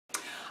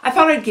I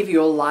thought I'd give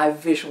you a live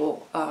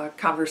visual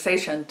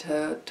conversation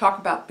to talk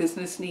about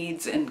business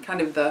needs and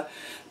kind of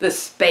the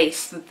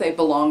space that they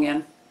belong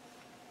in.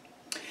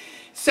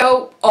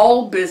 So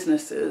all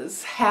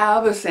businesses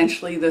have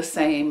essentially the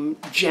same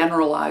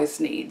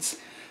generalized needs.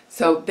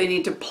 So they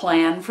need to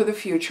plan for the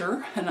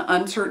future, an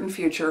uncertain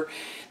future.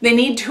 They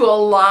need to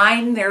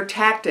align their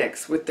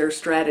tactics with their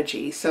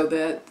strategy so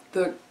that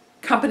the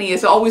company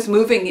is always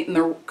moving in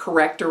the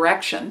correct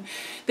direction.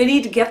 They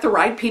need to get the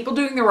right people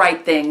doing the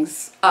right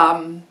things.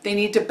 They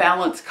need to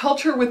balance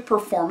culture with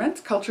performance.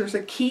 Culture is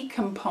a key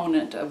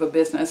component of a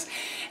business.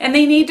 And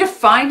they need to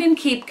find and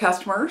keep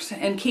customers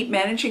and keep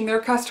managing their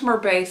customer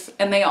base.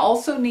 And they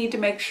also need to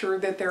make sure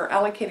that they're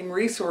allocating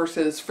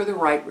resources for the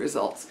right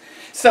results.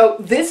 So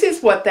this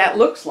is what that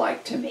looks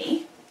like to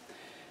me.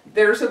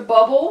 There's a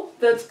bubble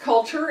that's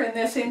culture, and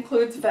this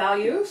includes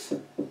values.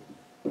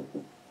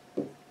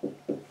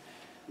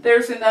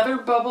 There's another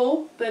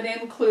bubble that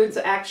includes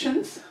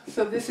actions.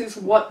 So this is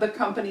what the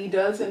company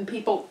does and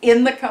people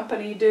in the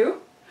company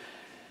do.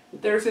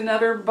 There's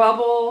another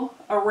bubble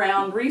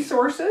around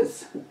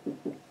resources.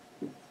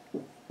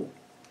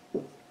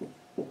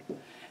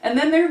 And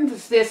then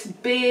there's this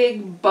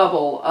big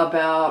bubble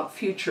about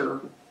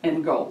future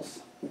and goals.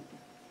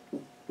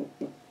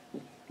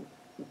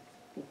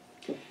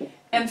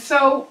 And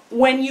so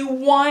when you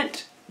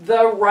want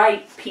the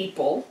right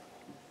people,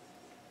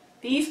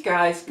 these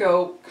guys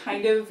go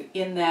kind of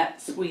in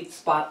that sweet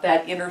spot,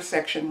 that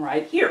intersection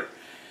right here.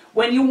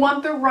 When you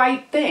want the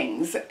right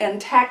things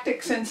and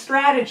tactics and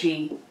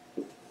strategy,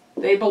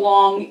 they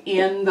belong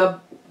in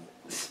the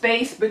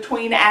space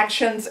between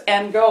actions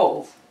and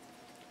goals.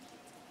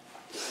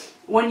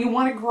 When you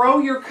want to grow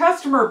your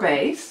customer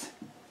base,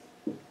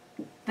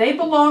 they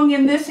belong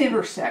in this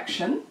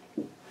intersection.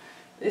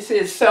 This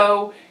is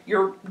so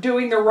you're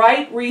doing the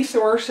right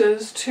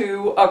resources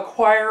to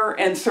acquire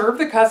and serve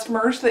the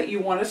customers that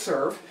you want to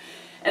serve.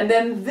 And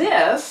then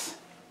this,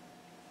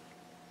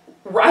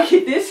 right,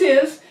 this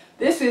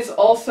is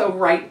also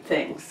right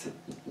things.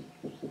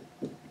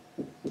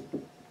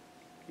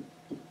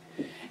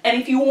 And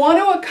if you want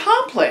to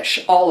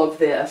accomplish all of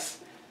this,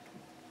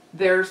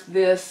 there's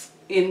this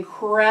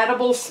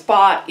incredible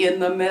spot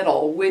in the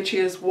middle, which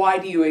is, why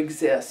do you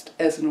exist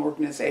as an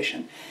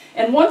organization?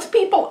 And once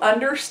people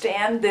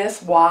understand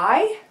this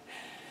why,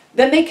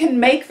 then they can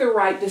make the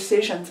right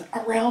decisions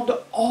around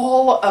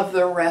all of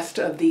the rest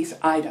of these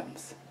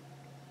items.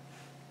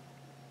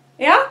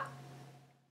 Yeah?